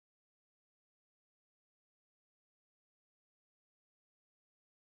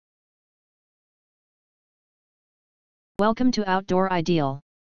Welcome to Outdoor Ideal.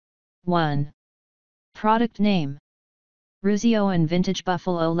 1. Product name: Ruzioon Vintage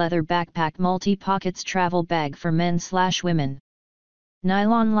Buffalo Leather Backpack Multi-Pockets Travel Bag for Men/Women.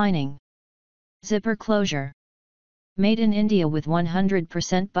 Nylon lining. Zipper closure. Made in India with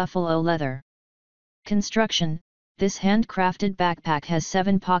 100% buffalo leather. Construction: this handcrafted backpack has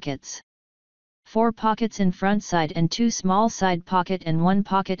 7 pockets. 4 pockets in front side and 2 small side pocket and 1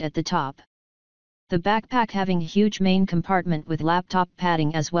 pocket at the top. The backpack having huge main compartment with laptop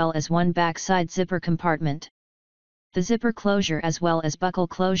padding as well as 1 back side zipper compartment. The zipper closure as well as buckle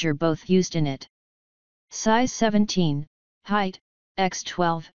closure both used in it. Size 17, height,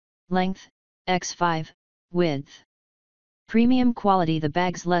 x12, length, x5, width. Premium quality: the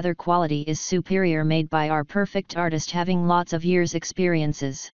bag's leather quality is superior, made by our perfect artist having lots of years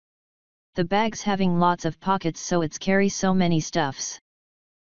experiences. The bag's having lots of pockets so it's carry so many stuffs.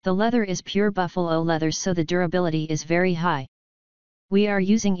 The leather is pure buffalo leather so the durability is very high. We are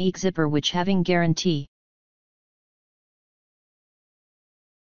using EEC zipper which having guarantee.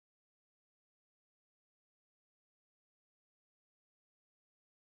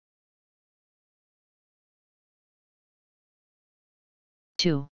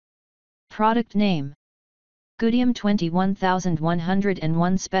 Product name: Gootium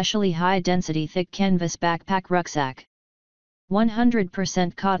 21101 Specially High Density Thick Canvas Backpack Rucksack.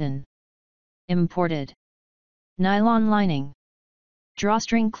 100% cotton. Imported. Nylon lining.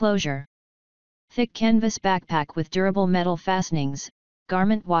 Drawstring closure. Thick canvas backpack with durable metal fastenings,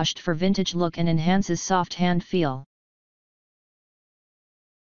 garment washed for vintage look and enhances soft hand feel.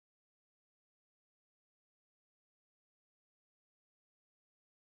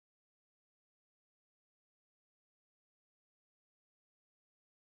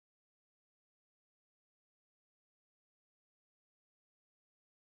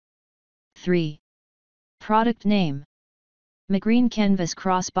 Product name: Mygreen Canvas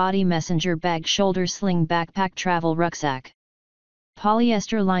Crossbody Messenger Bag Shoulder Sling Backpack Travel Rucksack.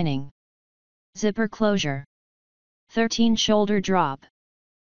 Polyester lining. Zipper closure. 13 shoulder drop.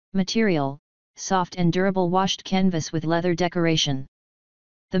 Material: soft and durable washed canvas with leather decoration.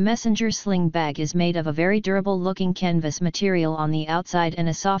 The Messenger Sling bag is made of a very durable looking canvas material on the outside and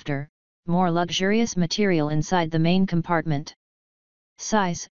a softer, more luxurious material inside the main compartment.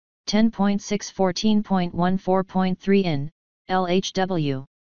 Size: 10.6 14.14.3 in, LHW.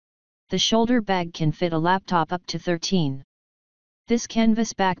 The shoulder bag can fit a laptop up to 13. This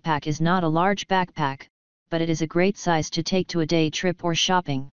canvas backpack is not a large backpack, but it is a great size to take to a day trip or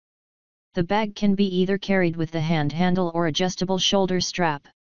shopping. The bag can be either carried with the hand handle or adjustable shoulder strap.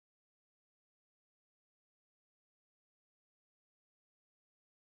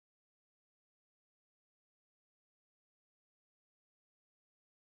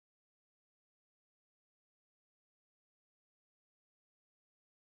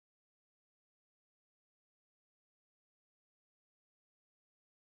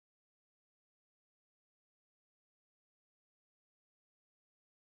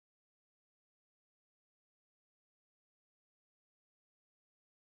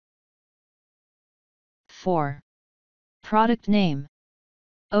 Product name: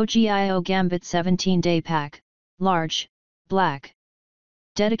 OGIO Gambit 17-Day Pack, large, black.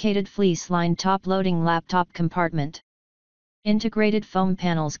 Dedicated fleece-lined top-loading laptop compartment. Integrated foam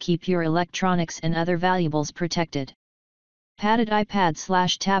panels keep your electronics and other valuables protected. Padded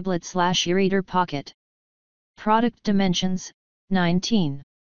iPad/tablet/e-reader pocket. Product dimensions: 19.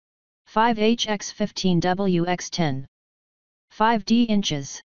 5H x 15W x 10. 5D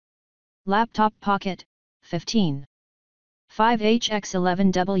inches. Laptop pocket: 15. 5H x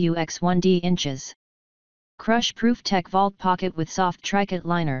 11W x 1D inches. Crush-proof Tech Vault pocket with soft tricot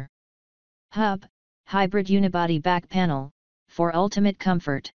liner. Hub: hybrid unibody back panel, for ultimate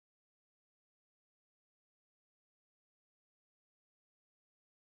comfort.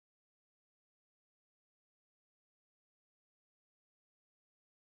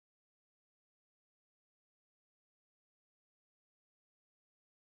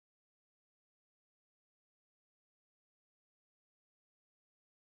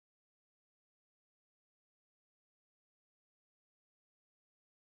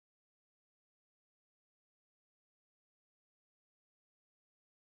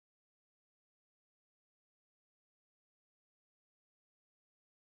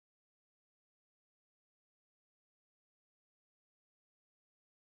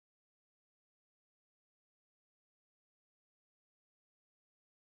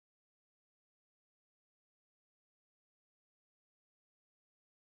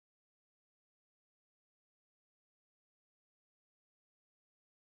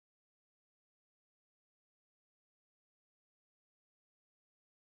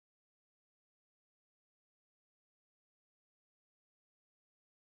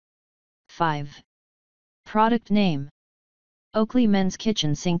 5. Product name. Oakley Men's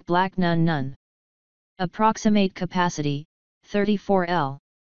Kitchen Sink Black Nun Nun. Approximate capacity, 34L.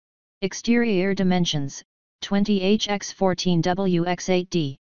 Exterior dimensions, 20h x14w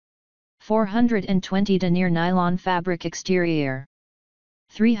x8d. 420 denier nylon fabric exterior.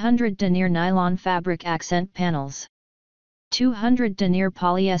 300 denier nylon fabric accent panels. 200 denier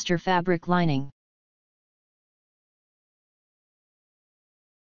polyester fabric lining.